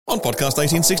On podcast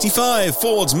 1865,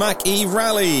 Ford's Mach-E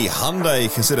Rally,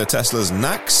 Hyundai consider Tesla's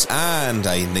NACS, and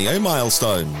a Neo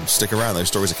Milestone. Stick around, those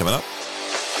stories are coming up.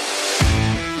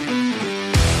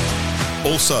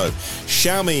 Also,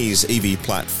 Xiaomi's EV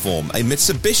platform, a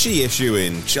Mitsubishi issue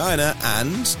in China,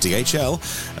 and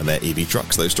DHL and their EV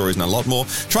trucks. Those stories and a lot more.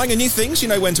 Trying a new thing so you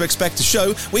know when to expect a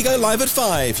show. We go live at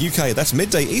 5 UK. That's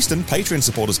midday Eastern. Patreon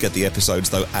supporters get the episodes,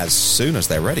 though, as soon as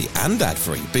they're ready and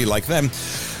ad-free. Be like them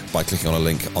by clicking on a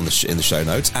link on in the show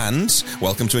notes. And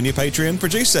welcome to a new Patreon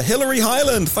producer, Hilary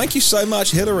Highland. Thank you so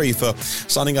much, Hilary, for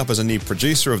signing up as a new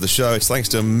producer of the show. It's thanks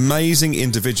to amazing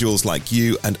individuals like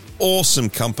you and awesome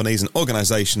companies and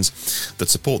organisations that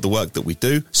support the work that we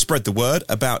do, spread the word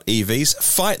about EVs,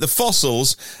 fight the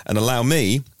fossils, and allow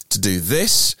me to do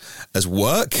this as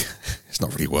work. It's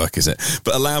not really work, is it?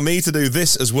 But allow me to do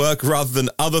this as work rather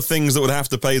than other things that would have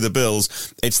to pay the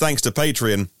bills. It's thanks to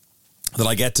Patreon that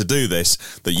I get to do this,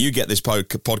 that you get this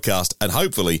podcast, and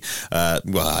hopefully,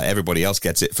 everybody else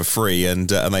gets it for free, and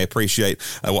they appreciate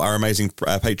what our amazing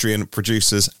Patreon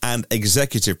producers and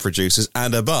executive producers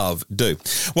and above do.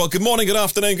 Well, good morning, good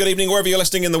afternoon, good evening, wherever you're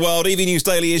listening in the world. EV News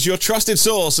Daily is your trusted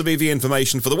source of EV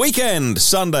information for the weekend,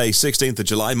 Sunday, 16th of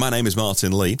July. My name is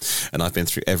Martin Lee, and I've been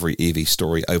through every EV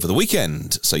story over the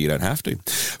weekend, so you don't have to.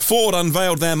 Ford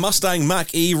unveiled their Mustang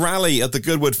Mach-E Rally at the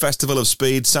Goodwood Festival of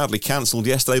Speed, sadly cancelled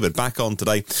yesterday, but back on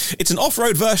today. It's an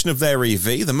off-road version of their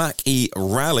EV. The Mach-E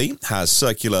Rally has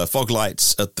circular fog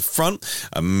lights at the front,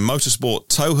 a motorsport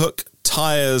tow hook,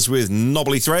 tyres with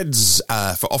knobbly threads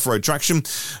for off-road traction,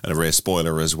 and a rear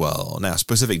spoiler as well. Now,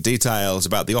 specific details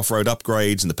about the off-road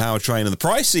upgrades and the powertrain and the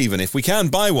price, even if we can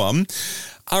buy one,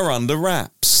 are under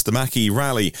wraps. The Mach-E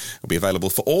Rally will be available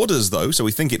for orders, though, so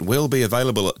we think it will be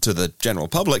available to the general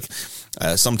public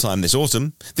sometime this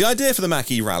autumn. The idea for the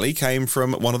Mach-E Rally came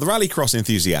from one of the rallycross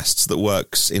enthusiasts that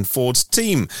works in Ford's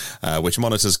team, which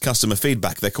monitors customer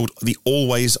feedback. They're called the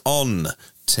Always On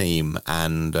team,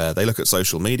 and they look at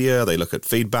social media, they look at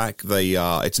feedback.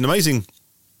 It's an amazing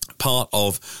part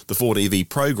of the Ford EV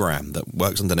program that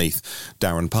works underneath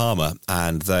Darren Palmer,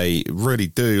 and they really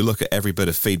do look at every bit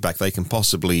of feedback they can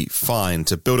possibly find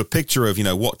to build a picture of,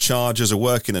 what chargers are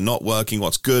working and not working,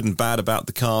 what's good and bad about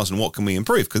the cars, and what can we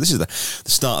improve, because this is the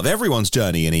start of everyone's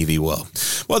journey in EV world.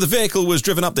 Well, the vehicle was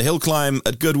driven up the hill climb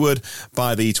at Goodwood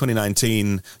by the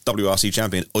 2019 WRC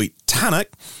champion Oyt Tanak.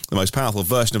 The most powerful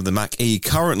version of the Mach-E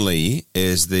currently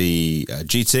is the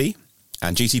GT,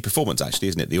 and GT Performance, actually,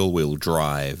 isn't it? The all-wheel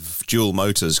drive, dual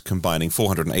motors combining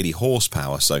 480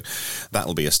 horsepower. So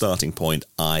that'll be a starting point,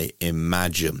 I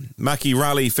imagine. Mach-E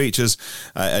Rally features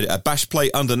a bash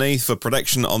plate underneath for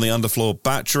protection on the underfloor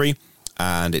battery,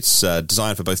 and it's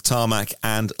designed for both tarmac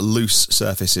and loose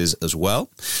surfaces as well.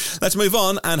 Let's move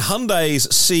on, and Hyundai's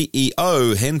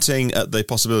CEO hinting at the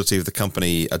possibility of the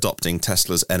company adopting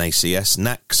Tesla's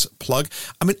NACS plug.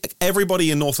 I mean,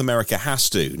 everybody in North America has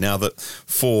to, now that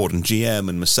Ford and GM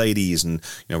and Mercedes and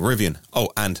Rivian,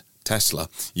 and Tesla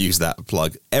use that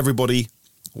plug. Everybody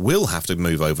will have to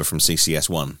move over from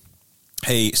CCS1.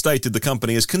 He stated the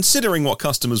company is considering what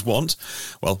customers want.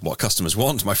 Well, what customers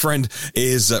want, my friend,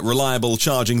 is reliable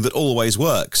charging that always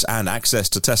works, and access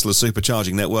to Tesla's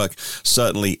supercharging network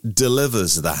certainly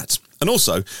delivers that. And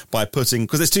also by putting,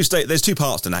 because there's two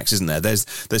parts to NACS, isn't there? There's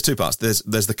two parts. There's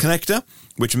the connector,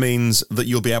 which means that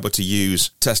you'll be able to use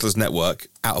Tesla's network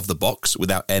out of the box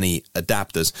without any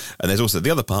adapters. And there's also the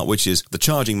other part, which is the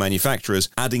charging manufacturers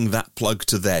adding that plug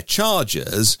to their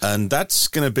chargers. And that's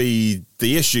going to be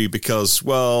the issue because,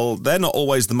 well, they're not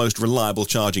always the most reliable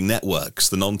charging networks,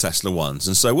 the non-Tesla ones.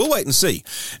 And so we'll wait and see.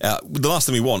 The last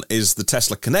thing we want is the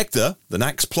Tesla connector, the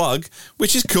NACS plug,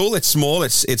 which is cool. It's small,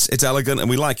 it's elegant, and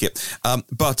we like it.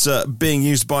 But being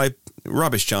used by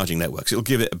rubbish charging networks, it'll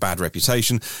give it a bad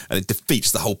reputation, and it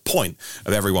defeats the whole point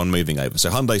of everyone moving over. So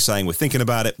Hyundai saying we're thinking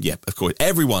about it. Yeah, of course,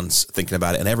 everyone's thinking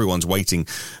about it, and everyone's waiting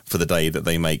for the day that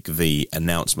they make the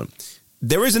announcement.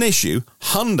 There is an issue.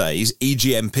 Hyundai's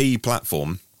eGMP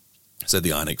platform, so the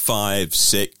Ioniq 5,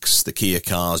 6, the Kia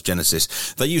cars,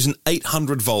 Genesis, they use an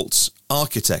 800 volts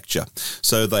architecture.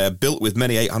 So they are built with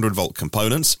many 800 volt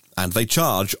components, and they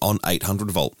charge on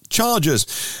 800 volt chargers.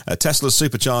 Tesla's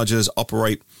superchargers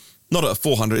operate not at a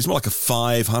 400, it's more like a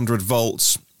 500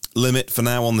 volts limit for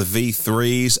now on the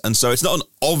V3s, and so it's not an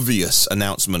obvious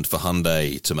announcement for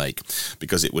Hyundai to make,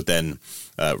 because it would then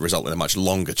result in a much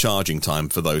longer charging time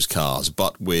for those cars.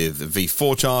 But with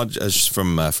V4 chargers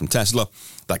from Tesla,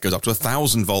 that goes up to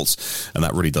 1,000 volts, and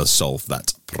that really does solve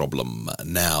that problem.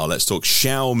 Now, let's talk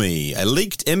Xiaomi. A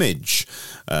leaked image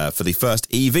for the first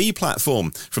EV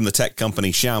platform from the tech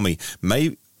company Xiaomi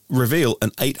may reveal an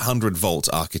 800-volt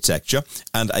architecture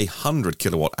and a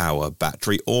 100-kilowatt-hour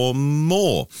battery or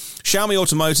more. Xiaomi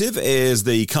Automotive is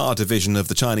the car division of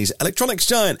the Chinese electronics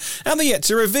giant, and they're yet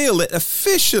to reveal it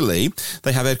officially.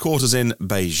 They have headquarters in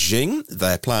Beijing.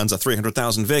 Their plans are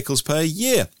 300,000 vehicles per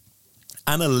year.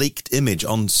 And a leaked image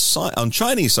on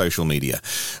Chinese social media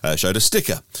showed a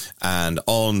sticker. And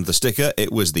on the sticker,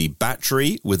 it was the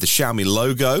battery with the Xiaomi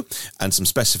logo and some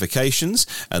specifications.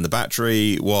 And the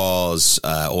battery was,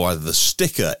 or either the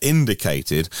sticker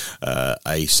indicated,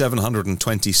 a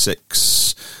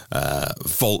 726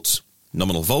 volt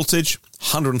nominal voltage,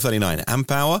 139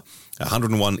 amp hour,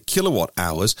 101 kilowatt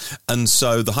hours, and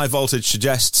so the high voltage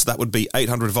suggests that would be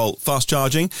 800 volt fast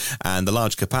charging, and the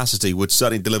large capacity would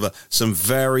certainly deliver some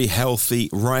very healthy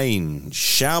range.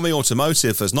 Xiaomi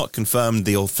Automotive has not confirmed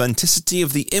the authenticity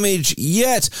of the image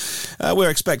yet. We're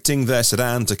expecting their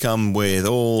sedan to come with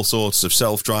all sorts of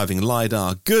self-driving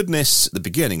LiDAR goodness at the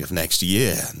beginning of next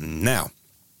year. Now,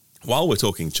 while we're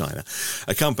talking China,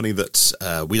 a company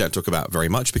that we don't talk about very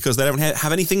much because they don't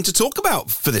have anything to talk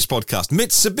about for this podcast,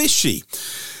 Mitsubishi.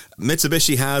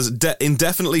 Mitsubishi has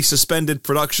indefinitely suspended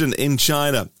production in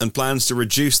China and plans to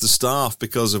reduce the staff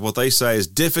because of what they say is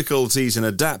difficulties in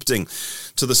adapting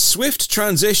to the swift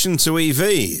transition to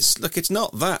EVs. Look, it's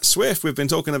not that swift. We've been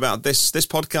talking about this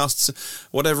podcast's,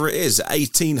 whatever it is,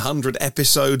 1,800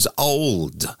 episodes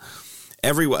old.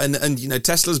 Everyone, and you know,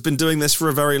 Tesla's been doing this for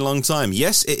a very long time.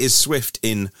 Yes, it is swift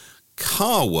in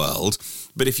car world,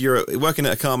 but if you're working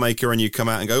at a car maker and you come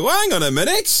out and go, well, hang on a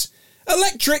minute,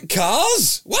 electric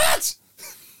cars? What?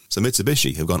 So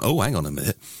Mitsubishi have gone, oh, hang on a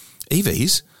minute,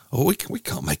 EVs? Oh, we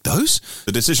can't make those.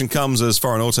 The decision comes as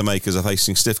foreign automakers are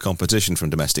facing stiff competition from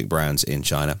domestic brands in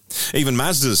China. Even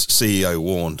Mazda's CEO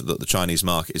warned that the Chinese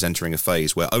market is entering a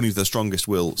phase where only the strongest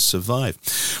will survive.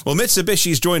 Well,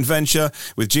 Mitsubishi's joint venture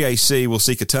with GAC will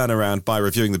seek a turnaround by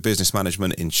reviewing the business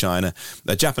management in China.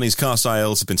 Japanese car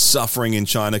sales have been suffering in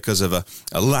China because of a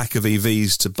lack of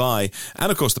EVs to buy, and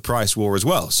of course the price war as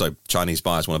well. So Chinese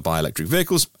buyers want to buy electric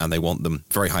vehicles, and they want them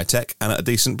very high-tech and at a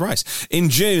decent price. In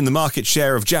June, the market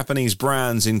share of Japanese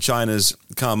brands in China's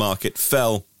car market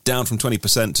fell down from 20%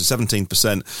 to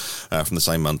 17% from the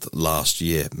same month last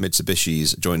year.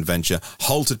 Mitsubishi's joint venture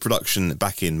halted production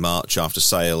back in March after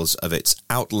sales of its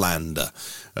Outlander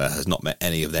has not met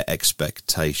any of their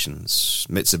expectations.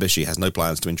 Mitsubishi has no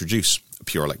plans to introduce a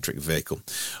pure electric vehicle,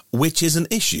 which is an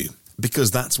issue,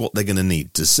 because that's what they're going to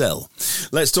need to sell.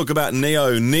 Let's talk about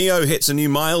NIO. NIO hits a new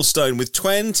milestone with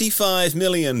 25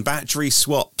 million battery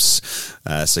swaps.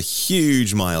 It's a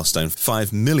huge milestone,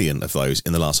 5 million of those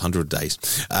in the last 100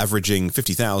 days, averaging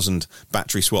 50,000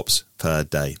 battery swaps per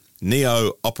day.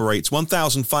 NIO operates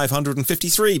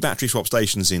 1,553 battery swap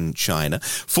stations in China.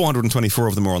 424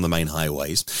 of them are on the main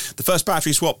highways. The first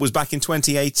battery swap was back in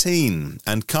 2018,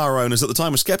 and car owners at the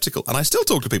time were sceptical. And I still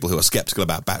talk to people who are sceptical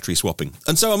about battery swapping.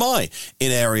 And so am I,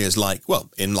 in areas like,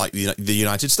 the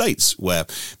United States, where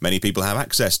many people have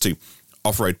access to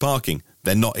off-road parking.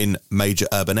 They're not in major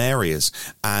urban areas.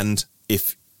 And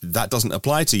if that doesn't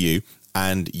apply to you,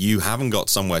 and you haven't got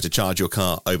somewhere to charge your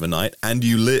car overnight, and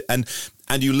you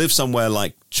live somewhere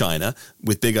like China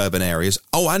with big urban areas.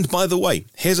 Oh, and by the way,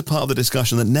 here's a part of the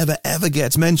discussion that never ever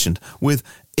gets mentioned, with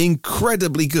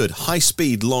incredibly good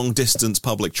high-speed, long-distance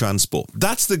public transport.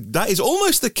 That is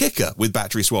almost the kicker with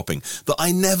battery swapping that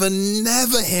I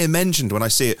never hear mentioned when I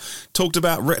see it talked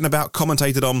about, written about,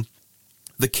 commentated on.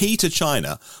 The key to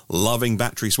China loving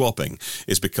battery swapping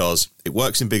is because it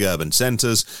works in big urban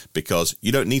centres, because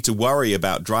you don't need to worry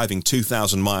about driving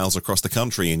 2,000 miles across the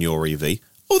country in your EV.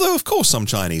 Although, of course, some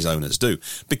Chinese owners do,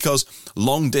 because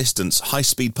long-distance,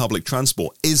 high-speed public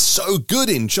transport is so good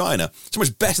in China, so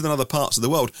much better than other parts of the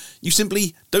world, you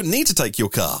simply don't need to take your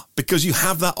car, because you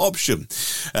have that option.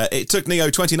 It took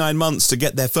NIO 29 months to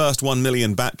get their first 1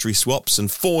 million battery swaps, and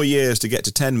 4 years to get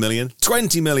to 10 million.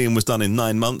 20 million was done in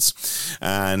 9 months,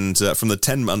 and from the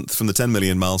 10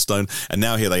 million milestone, and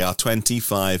now here they are,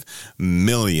 25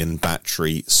 million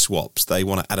battery swaps. They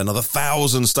want to add another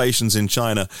 1,000 stations in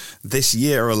China this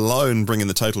year alone, bringing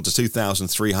the total to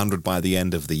 2,300 by the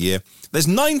end of the year. There's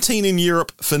 19 in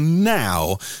Europe for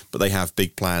now, but they have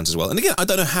big plans as well. And again, I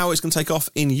don't know how it's going to take off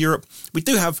in Europe. We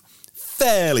do have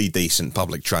fairly decent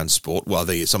public transport. Well,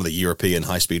 some of the European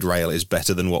high-speed rail is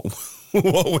better than what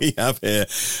we have here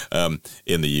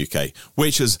in the UK,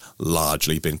 which has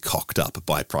largely been cocked up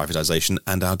by privatisation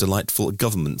and our delightful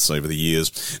governments over the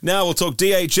years. Now we'll talk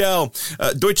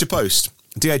DHL. Deutsche Post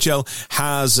DHL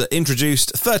has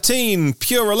introduced 13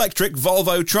 pure electric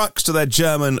Volvo trucks to their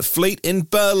German fleet in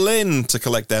Berlin to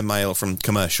collect their mail from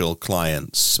commercial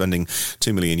clients, spending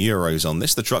 €2 million on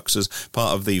this. The trucks as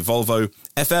part of the Volvo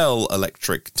FL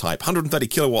electric type, 130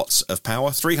 kilowatts of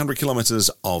power, 300 kilometers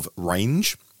of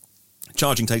range.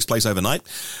 Charging takes place overnight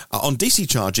on DC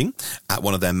charging at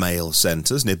one of their mail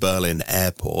centres near Berlin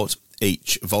Airport.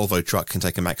 Each Volvo truck can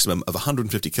take a maximum of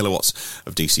 150 kilowatts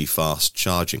of DC fast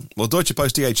charging. Well, Deutsche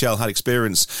Post DHL had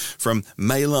experience from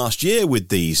May last year with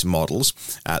these models.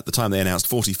 At the time they announced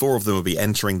 44 of them will be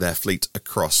entering their fleet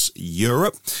across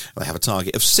Europe. They have a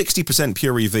target of 60%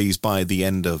 pure EVs by the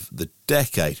end of the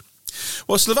decade.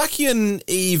 Well, Slovakian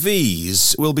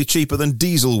EVs will be cheaper than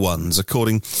diesel ones,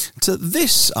 according to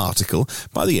this article,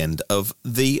 by the end of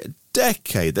the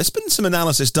decade. There's been some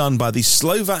analysis done by the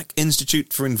Slovak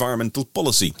Institute for Environmental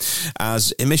Policy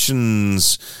as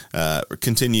emissions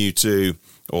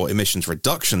emissions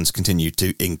reductions continue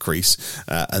to increase,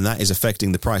 and that is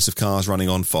affecting the price of cars running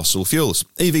on fossil fuels.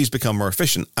 EVs become more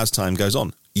efficient as time goes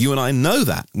on. You and I know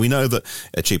that. We know that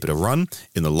they're cheaper to run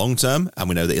in the long term, and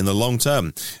we know that in the long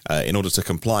term, in order to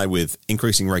comply with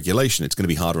increasing regulation, it's going to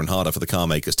be harder and harder for the car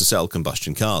makers to sell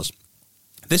combustion cars.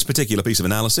 This particular piece of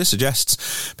analysis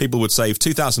suggests people would save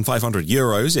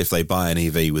 €2,500 if they buy an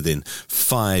EV within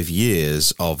 5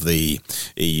 years of the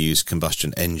EU's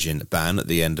combustion engine ban at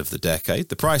the end of the decade.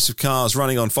 The price of cars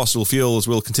running on fossil fuels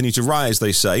will continue to rise,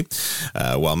 they say,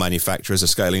 while manufacturers are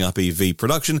scaling up EV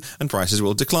production and prices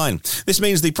will decline. This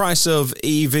means the price of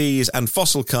EVs and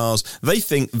fossil cars, they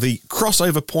think the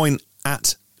crossover point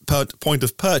at point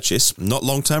of purchase, not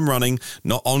long-term running,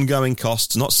 not ongoing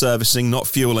costs, not servicing, not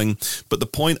fueling, but the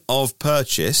point of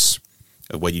purchase,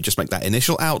 where you just make that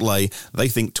initial outlay, they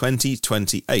think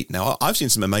 2028. Now, I've seen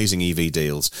some amazing EV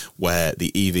deals where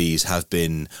the EVs have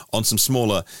been on some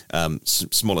smaller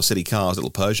city cars,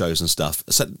 little Peugeots and stuff,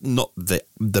 so not the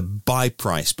buy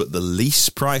price, but the lease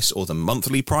price or the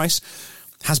monthly price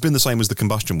has been the same as the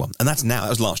combustion one. And that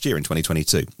was last year in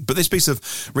 2022. But this piece of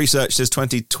research says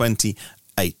 2028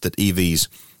 that EVs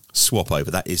swap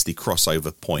over. That is the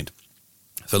crossover point.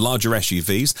 For larger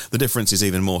SUVs, the difference is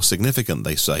even more significant,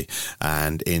 they say.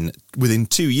 And within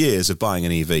 2 years of buying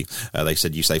an EV, they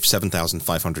said you save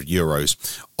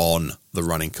 €7,500 on the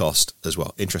running cost as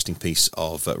well. Interesting piece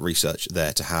of research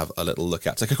there to have a little look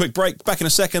at. Take a quick break. Back in a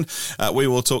second, we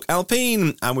will talk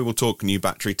Alpine and we will talk new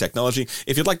battery technology.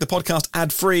 If you'd like the podcast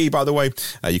ad-free, by the way,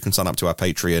 you can sign up to our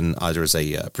Patreon either as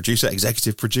a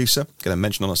executive producer, get a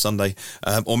mention on a Sunday,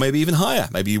 or maybe even higher.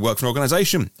 Maybe you work for an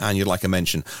organisation and you'd like a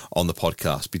mention on the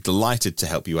podcast. Be delighted to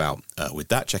help you out with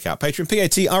that. Check out Patreon,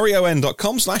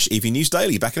 patreon.com/EV News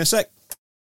Daily. Back in a sec.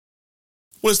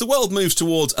 Well, as the world moves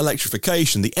towards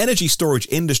electrification, the energy storage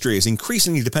industry is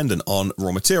increasingly dependent on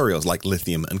raw materials like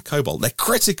lithium and cobalt. They're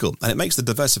critical, and it makes the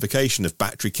diversification of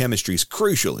battery chemistries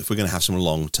crucial if we're going to have some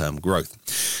long-term growth.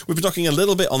 We've been talking a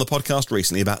little bit on the podcast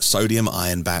recently about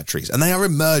sodium-ion batteries, and they are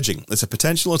emerging as a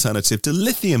potential alternative to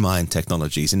lithium-ion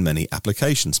technologies in many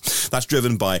applications. That's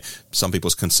driven by some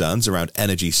people's concerns around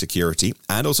energy security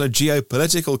and also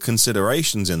geopolitical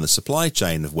considerations in the supply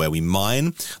chain of where we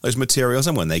mine those materials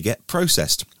and when they get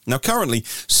processed. Now, currently,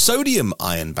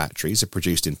 sodium-ion batteries are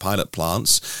produced in pilot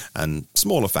plants and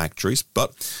smaller factories,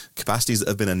 but capacities that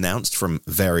have been announced from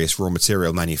various raw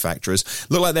material manufacturers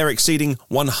look like they're exceeding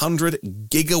 100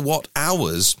 gigawatt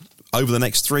hours over the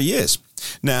next 3 years.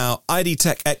 Now, ID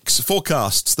Tech X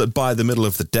forecasts that by the middle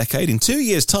of the decade, in 2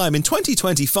 years' time, in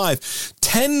 2025,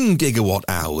 10 gigawatt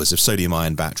hours of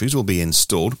sodium-ion batteries will be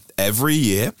installed every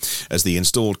year as the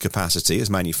installed capacity as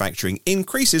manufacturing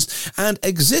increases and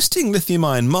existing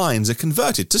lithium-ion mines are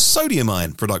converted to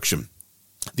sodium-ion production.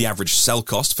 The average cell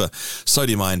cost for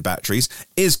sodium-ion batteries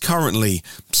is currently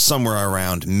somewhere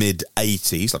around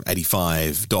mid-80s, like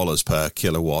 $85 per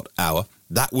kilowatt hour.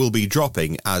 That will be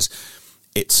dropping as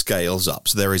it scales up.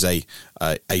 So there is a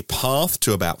path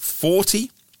to about $40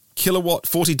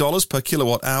 per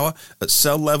kilowatt hour at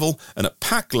cell level and at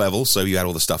pack level. So you add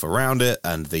all the stuff around it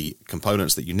and the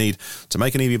components that you need to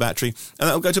make an EV battery, and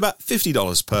that will go to about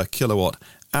 $50 per kilowatt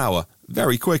hour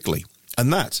very quickly.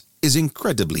 And that is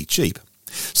incredibly cheap.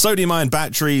 Sodium-ion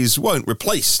batteries won't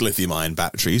replace lithium-ion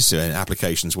batteries in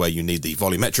applications where you need the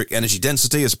volumetric energy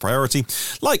density as a priority,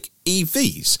 like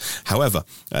EVs. However,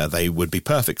 they would be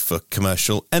perfect for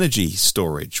commercial energy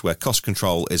storage, where cost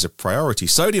control is a priority.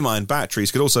 Sodium-ion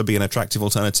batteries could also be an attractive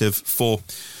alternative for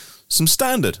some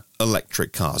standard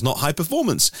electric cars, not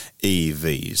high-performance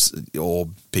EVs, or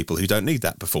people who don't need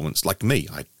that performance, like me.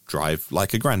 I drive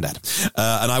like a granddad.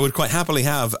 And I would quite happily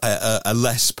have a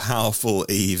less powerful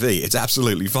EV. It's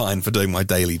absolutely fine for doing my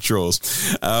daily chores.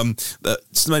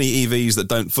 So many EVs that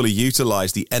don't fully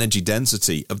utilize the energy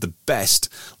density of the best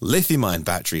lithium-ion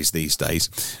batteries these days,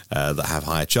 that have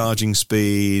higher charging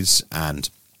speeds and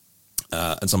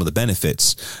some of the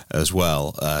benefits as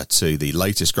well to the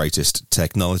latest, greatest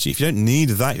technology. If you don't need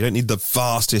that, you don't need the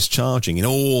fastest charging in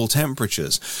all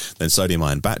temperatures, then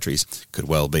sodium-ion batteries could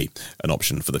well be an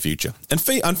option for the future. And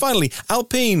finally,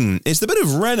 Alpine is the bit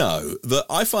of Renault that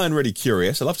I find really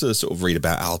curious. I love to sort of read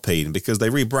about Alpine because they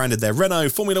rebranded their Renault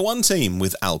Formula One team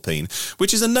with Alpine,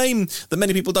 which is a name that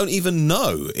many people don't even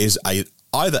know is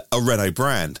either a Renault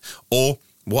brand or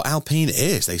what Alpine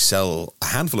is. They sell a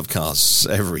handful of cars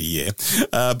every year,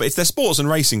 but it's their sports and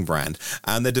racing brand,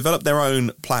 and they developed their own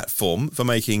platform for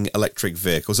making electric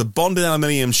vehicles, a bonded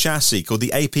aluminium chassis called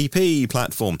the APP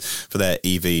platform for their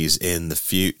EVs in the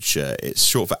future. It's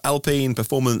short for Alpine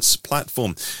Performance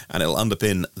Platform, and it'll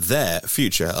underpin their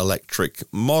future electric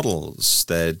models.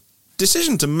 Their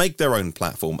decision to make their own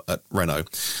platform at Renault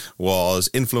was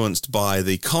influenced by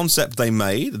the concept they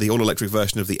made, the all-electric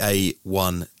version of the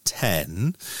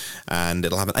A110, and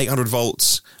it'll have an 800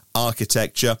 volts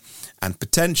architecture, and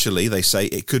potentially, they say,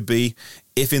 it could be,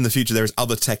 if in the future there is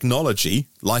other technology,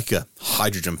 like a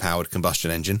hydrogen-powered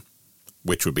combustion engine,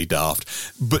 which would be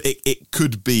daft, but it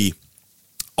could be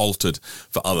altered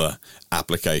for other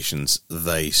applications,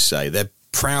 they say. They're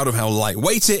proud of how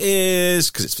lightweight it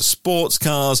is because it's for sports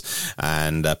cars,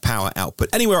 and power output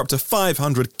anywhere up to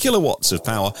 500 kilowatts of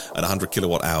power and 100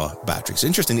 kilowatt hour batteries.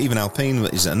 Interesting, even Alpine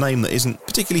is a name that isn't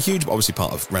particularly huge, but obviously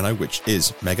part of Renault, which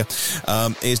is mega,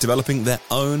 is developing their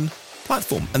own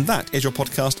platform. And that is your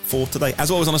podcast for today.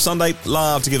 As always on a Sunday,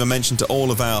 love to give a mention to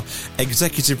all of our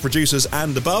executive producers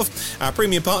and above. Our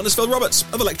premium partners: Phil Roberts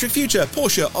of Electric Future,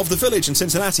 Porsche of the Village in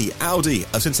Cincinnati, Audi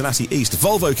of Cincinnati East,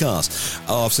 Volvo Cars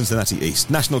of Cincinnati East,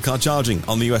 National Car Charging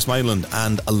on the US mainland,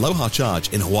 and Aloha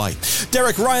Charge in Hawaii.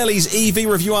 Derek Riley's EV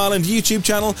Review Ireland YouTube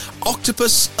channel,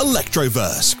 Octopus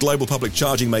Electroverse, global public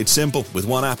charging made simple with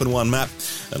one app and one map,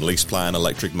 and Lease Plan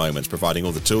Electric Moments, providing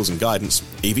all the tools and guidance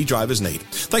EV drivers need.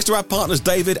 Thanks to our partners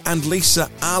David and Lisa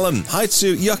Allen. Hi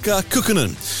to Yuka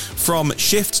Kukkonen from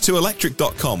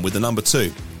shift2electric.com with the number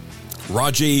 2.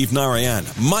 Rajiv Narayan,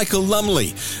 Michael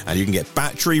Lumley, and you can get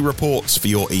battery reports for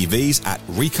your EVs at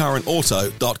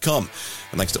recurrentauto.com.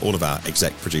 And thanks to all of our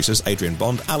exec producers: Adrian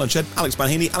Bond, Alan Shed, Alex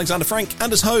Banhini, Alexander Frank,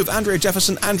 Anders Hove, Andrea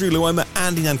Jefferson, Andrew Luoma,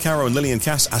 Andy Nancaro and Lillian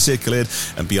Cass, Asir Khalid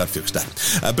and Björn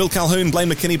Fuchstad. Bill Calhoun, Blaine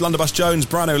McKinney, Blunderbuss Jones,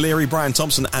 Brian O'Leary, Brian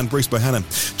Thompson and Bruce Bohannon.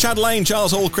 Chad Lane,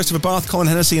 Charles Hall, Christopher Bath, Colin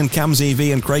Hennessy and Cams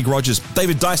EV and Craig Rogers.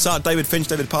 David Dysart, David Finch,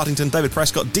 David Partington, David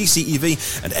Prescott,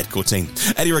 DCEV and Ed Courtine.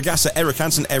 Eddie Ragassa, Eric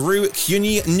Hansen, Eru,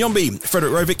 Kyunyi Nyombi,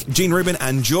 Frederick Rovic, Gene Rubin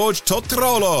and George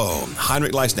Totrolo.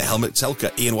 Heinrich Leisner, Helmut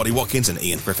Telka, Ian Waddy Watkins and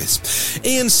Ian Griffiths.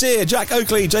 Ian Sear, Jack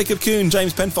Oakley, Jacob Kuhn,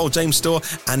 James Penfold, James Storr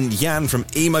and Jan from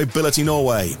eMobility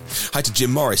Norway. Hi to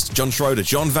Jim Morris, John Schroeder,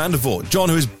 John Vandervoort, John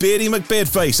who is Beardy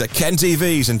McBeardface at Ken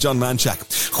TVs and John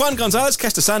Manchak. Juan Gonzalez,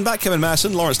 Kester Sandback, Kevin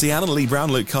Merson, Lawrence Deanna, Lee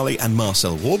Brown, Luke Colley and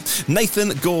Marcel Ward. Nathan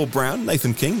Gore Brown,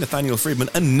 Nathan King, Nathaniel Friedman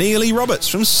and Neely Roberts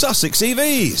from Sussex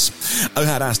EVs.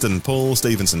 Ohad Aston, Paul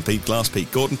Stevenson, Pete Glass,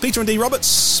 Pete Gordon, Peter and D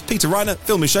Roberts, Peter Reiner,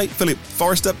 Phil Michet, Philip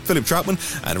Forrester, Philip Troutman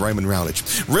and Roman Rowledge.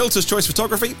 Realtors Choice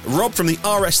Photography, Rob from the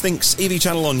RS Thinks EV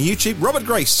channel on YouTube, Robert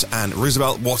Grace and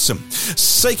Roosevelt Watson.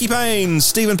 Seiki Payne,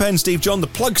 Stephen Penn, Steve John, the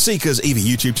Plug Seekers EV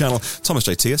YouTube channel, Thomas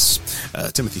J.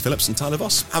 Tias, Timothy Phillips and Tyler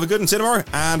Voss. Have a good one, see you tomorrow.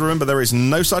 And remember, there is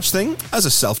no such thing as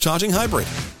a self-charging hybrid.